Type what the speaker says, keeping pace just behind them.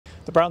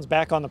The Browns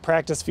back on the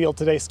practice field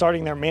today,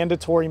 starting their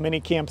mandatory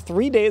minicamp.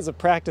 3 days of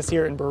practice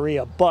here in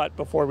Berea. But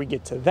before we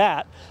get to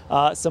that,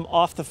 some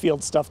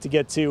off-the-field stuff to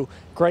get to.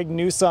 Greg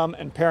Newsome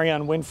and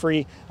Perion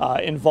Winfrey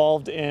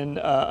involved in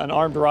an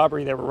armed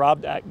robbery. They were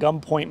robbed at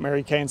gunpoint,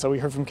 Mary Kay. And so we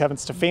heard from Kevin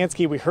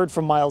Stefanski. We heard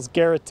from Myles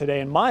Garrett today.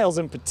 And Myles,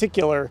 in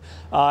particular,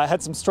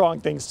 had some strong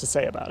things to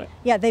say about it.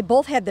 Yeah, they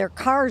both had their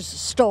cars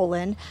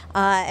stolen.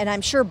 And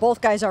I'm sure both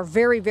guys are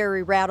very,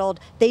 very rattled.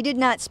 They did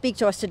not speak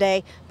to us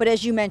today. But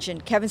as you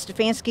mentioned, Kevin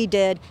Stefanski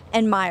did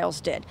and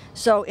Myles did.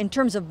 So in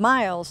terms of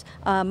Myles,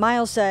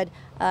 Myles said,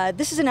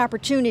 this is an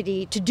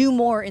opportunity to do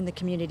more in the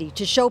community,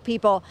 to show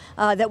people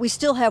that we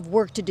still have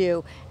work to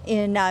do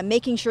in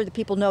making sure that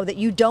people know that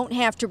you don't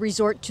have to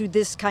resort to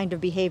this kind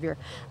of behavior.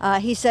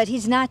 He said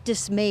he's not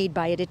dismayed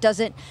by it. It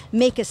doesn't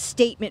make a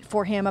statement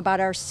for him about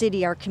our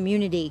city, our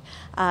community.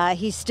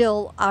 He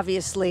still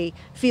obviously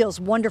feels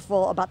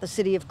wonderful about the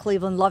city of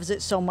Cleveland, loves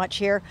it so much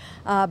here,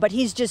 but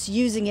he's just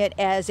using it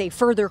as a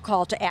further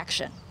call to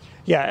action.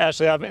 Yeah,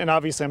 Ashley, and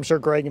obviously I'm sure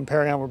Greg and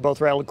Perion were both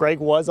rattled. Greg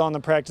was on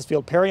the practice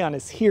field. Perion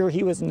is here.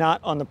 He was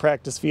not on the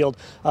practice field,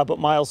 but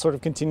Myles sort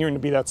of continuing to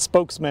be that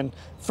spokesman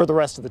for the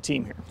rest of the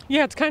team here.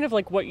 Yeah, it's kind of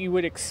like what you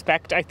would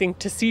expect, I think,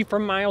 to see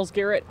from Myles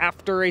Garrett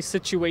after a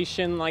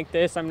situation like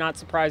this. I'm not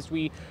surprised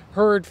we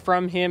heard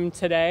from him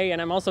today,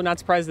 and I'm also not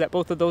surprised that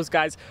both of those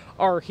guys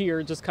are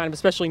here, just kind of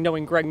especially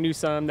knowing Greg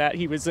Newsome, that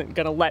he wasn't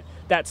going to let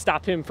that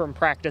stop him from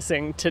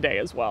practicing today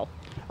as well.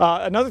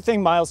 Another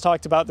thing Myles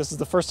talked about, this is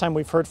the first time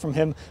we've heard from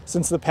him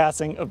since the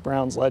passing of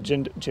Browns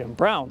legend Jim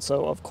Brown.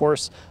 So, of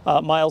course,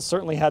 Myles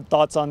certainly had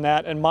thoughts on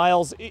that. And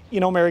Myles, you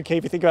know, Mary Kay,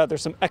 if you think about it,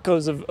 there's some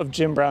echoes of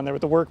Jim Brown there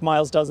with the work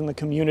Myles does in the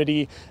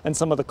community and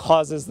some of the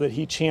causes that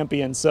he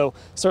champions. So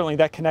certainly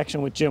that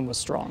connection with Jim was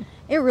strong.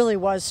 It really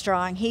was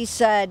strong. He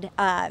said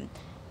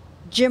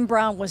Jim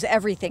Brown was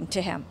everything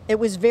to him. It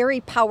was very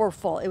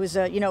powerful. It was,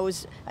 it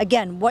was,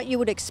 again, what you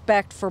would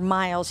expect for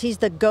Myles. He's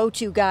the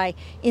go-to guy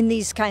in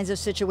these kinds of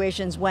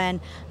situations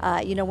when,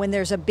 when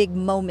there's a big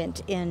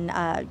moment in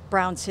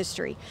Brown's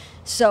history.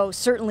 So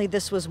certainly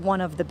this was one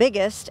of the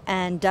biggest,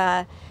 and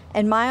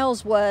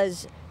Myles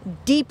was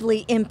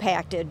deeply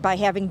impacted by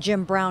having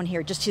Jim Brown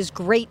here. Just his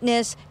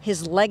greatness,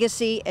 his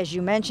legacy, as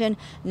you mentioned,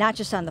 not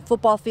just on the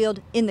football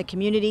field, in the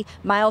community.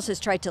 Myles has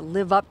tried to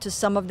live up to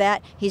some of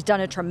that. He's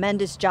done a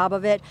tremendous job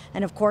of it.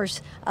 And of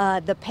course,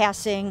 the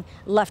passing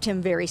left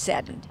him very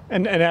saddened.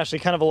 And Ashley,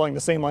 kind of along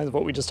the same lines of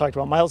what we just talked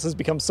about, Myles has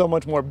become so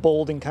much more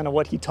bold in kind of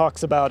what he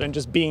talks about and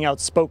just being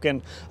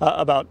outspoken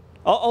about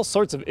all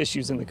sorts of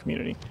issues in the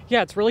community.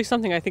 Yeah, it's really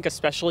something I think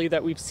especially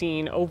that we've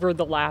seen over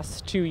the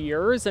last 2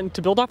 years. And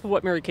to build off of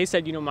what Mary Kay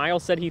said,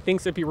 Myles said he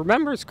thinks, if he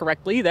remembers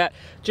correctly, that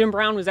Jim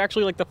Brown was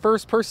actually like the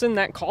first person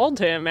that called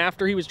him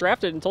after he was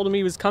drafted and told him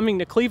he was coming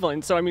to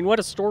Cleveland. So, I mean, what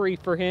a story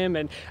for him.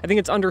 And I think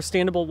it's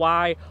understandable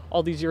why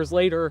all these years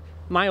later,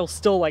 Myles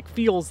still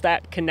feels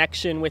that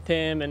connection with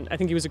him, and I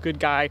think he was a good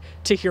guy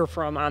to hear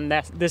from on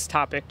this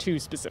topic too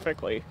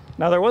specifically.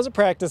 Now there was a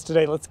practice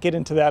today, let's get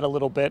into that a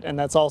little bit, and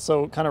that's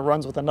also kind of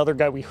runs with another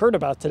guy we heard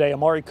about today.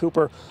 Amari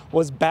Cooper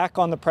was back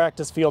on the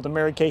practice field, and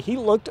Mary Kay, he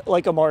looked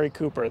like Amari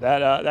Cooper.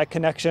 That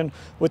connection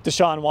with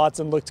Deshaun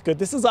Watson looked good.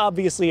 This is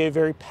obviously a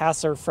very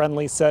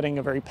passer-friendly setting,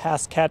 a very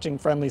pass-catching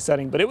friendly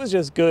setting, but it was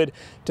just good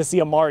to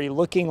see Amari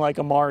looking like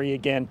Amari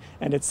again,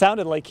 and it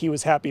sounded like he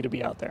was happy to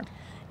be out there.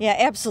 Yeah,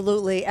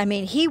 absolutely. I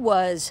mean, he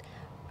was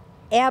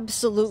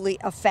absolutely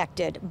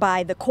affected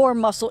by the core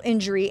muscle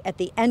injury at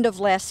the end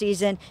of last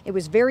season. It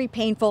was very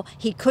painful.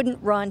 He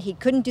couldn't run. He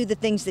couldn't do the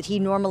things that he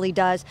normally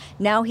does.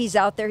 Now he's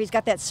out there. He's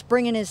got that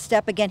spring in his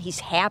step again.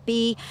 He's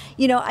happy.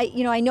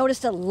 I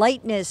noticed a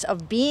lightness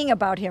of being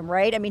about him,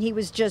 right? I mean, he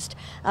was just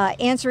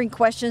answering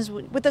questions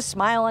with a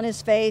smile on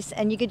his face,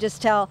 and you could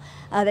just tell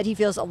that he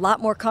feels a lot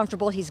more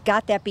comfortable. He's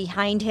got that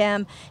behind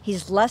him.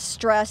 He's less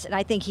stressed, and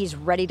I think he's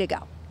ready to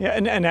go. Yeah,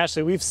 and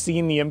Ashley, we've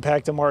seen the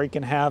impact Amari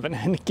can have, and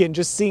again,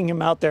 just seeing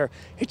him out there,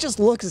 it just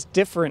looks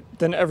different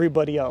than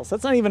everybody else.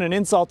 That's not even an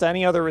insult to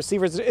any other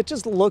receivers. It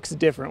just looks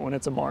different when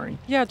it's Amari.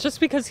 Yeah,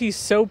 just because he's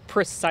so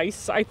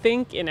precise, I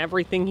think, in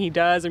everything he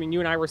does. I mean, you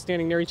and I were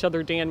standing near each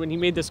other, Dan, when he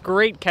made this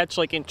great catch,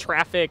 in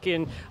traffic,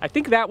 and I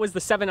think that was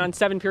the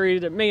 7-on-7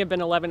 period. It may have been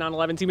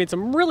 11-on-11s. He made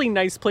some really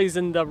nice plays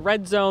in the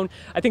red zone.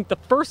 I think the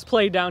first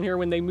play down here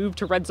when they moved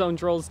to red zone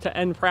drills to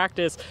end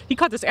practice, he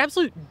caught this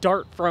absolute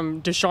dart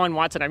from Deshaun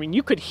Watson. I mean,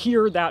 you could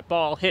hear that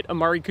ball hit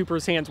Amari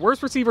Cooper's hands.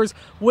 Worst receivers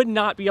would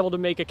not be able to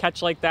make a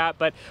catch like that,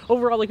 but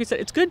overall, like we said,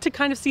 it's good to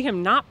kind of see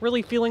him not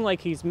really feeling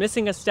like he's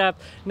missing a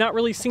step, not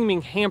really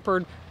seeming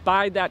hampered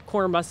by that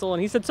core muscle.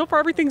 And he said so far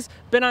everything's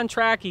been on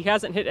track. He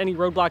hasn't hit any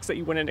roadblocks that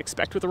you wouldn't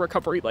expect with a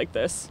recovery like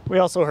this. We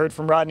also heard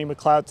from Rodney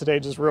McLeod today,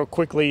 just real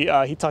quickly.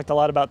 He talked a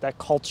lot about that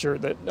culture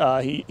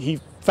that he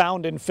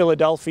found in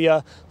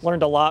Philadelphia,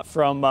 learned a lot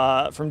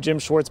from Jim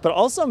Schwartz, but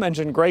also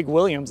mentioned Greg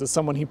Williams as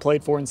someone he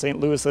played for in St.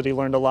 Louis that he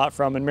learned a lot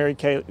from. And Mary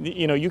Kay,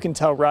 you know, you can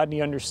tell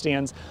Rodney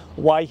understands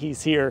why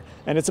he's here,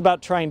 and it's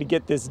about trying to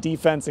get this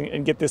defense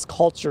and get this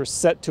culture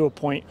set to a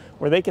point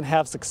where they can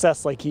have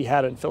success like he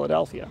had in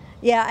Philadelphia.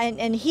 Yeah,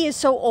 and he is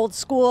so old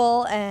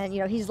school, and, you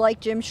know, he's like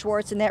Jim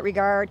Schwartz in that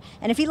regard.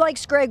 And if he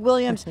likes Greg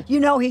Williams, you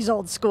know he's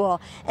old school.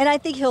 And I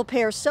think he'll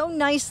pair so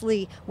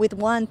nicely with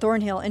Juan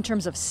Thornhill in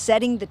terms of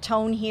setting the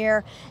tone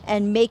here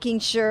and making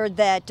sure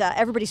that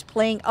everybody's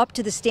playing up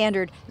to the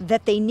standard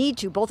that they need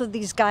to. Both of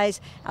these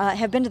guys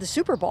have been to the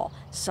Super Bowl.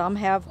 Some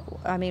have,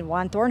 I mean,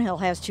 Juan Thornhill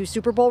has 2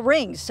 Super Bowl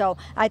rings. So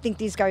I think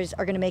these guys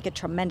are going to make a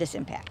tremendous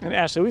impact. And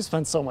Ashley, we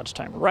spent so much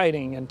time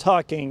writing and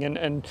talking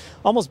and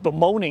almost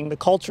bemoaning the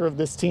culture of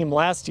this team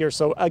last year.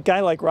 So a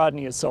guy like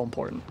Rodney is so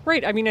important.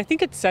 Right. I mean, I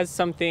think it says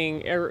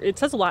something, or it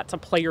says a lot to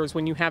players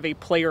when you have a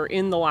player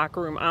in the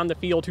locker room on the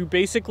field who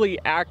basically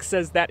acts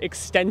as that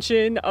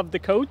extension of the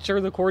coach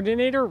or the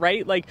coordinator,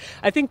 right? Like,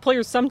 I think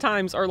players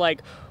sometimes are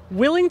like,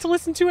 willing to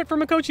listen to it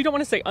from a coach. You don't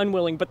want to say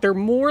unwilling, but they're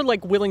more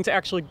like willing to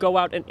actually go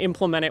out and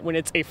implement it when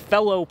it's a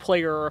fellow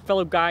player or a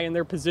fellow guy in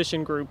their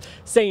position group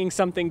saying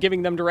something,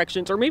 giving them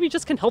directions, or maybe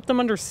just can help them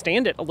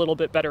understand it a little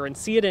bit better and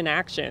see it in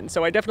action.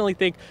 So I definitely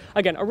think,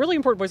 again, a really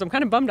important voice. I'm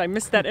kind of bummed I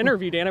missed that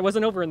interview, Dan. I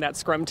wasn't over in that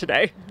scrum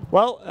today.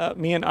 Well,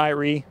 me and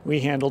Irie, we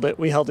handled it.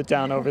 We held it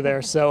down over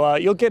there. So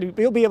you'll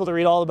be able to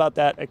read all about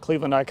that at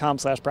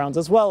cleveland.com/Browns,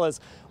 as well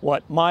as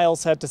what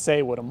Miles had to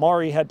say, what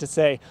Amari had to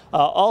say,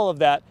 all of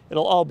that.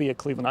 It'll all be at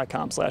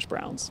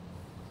cleveland.com/Browns.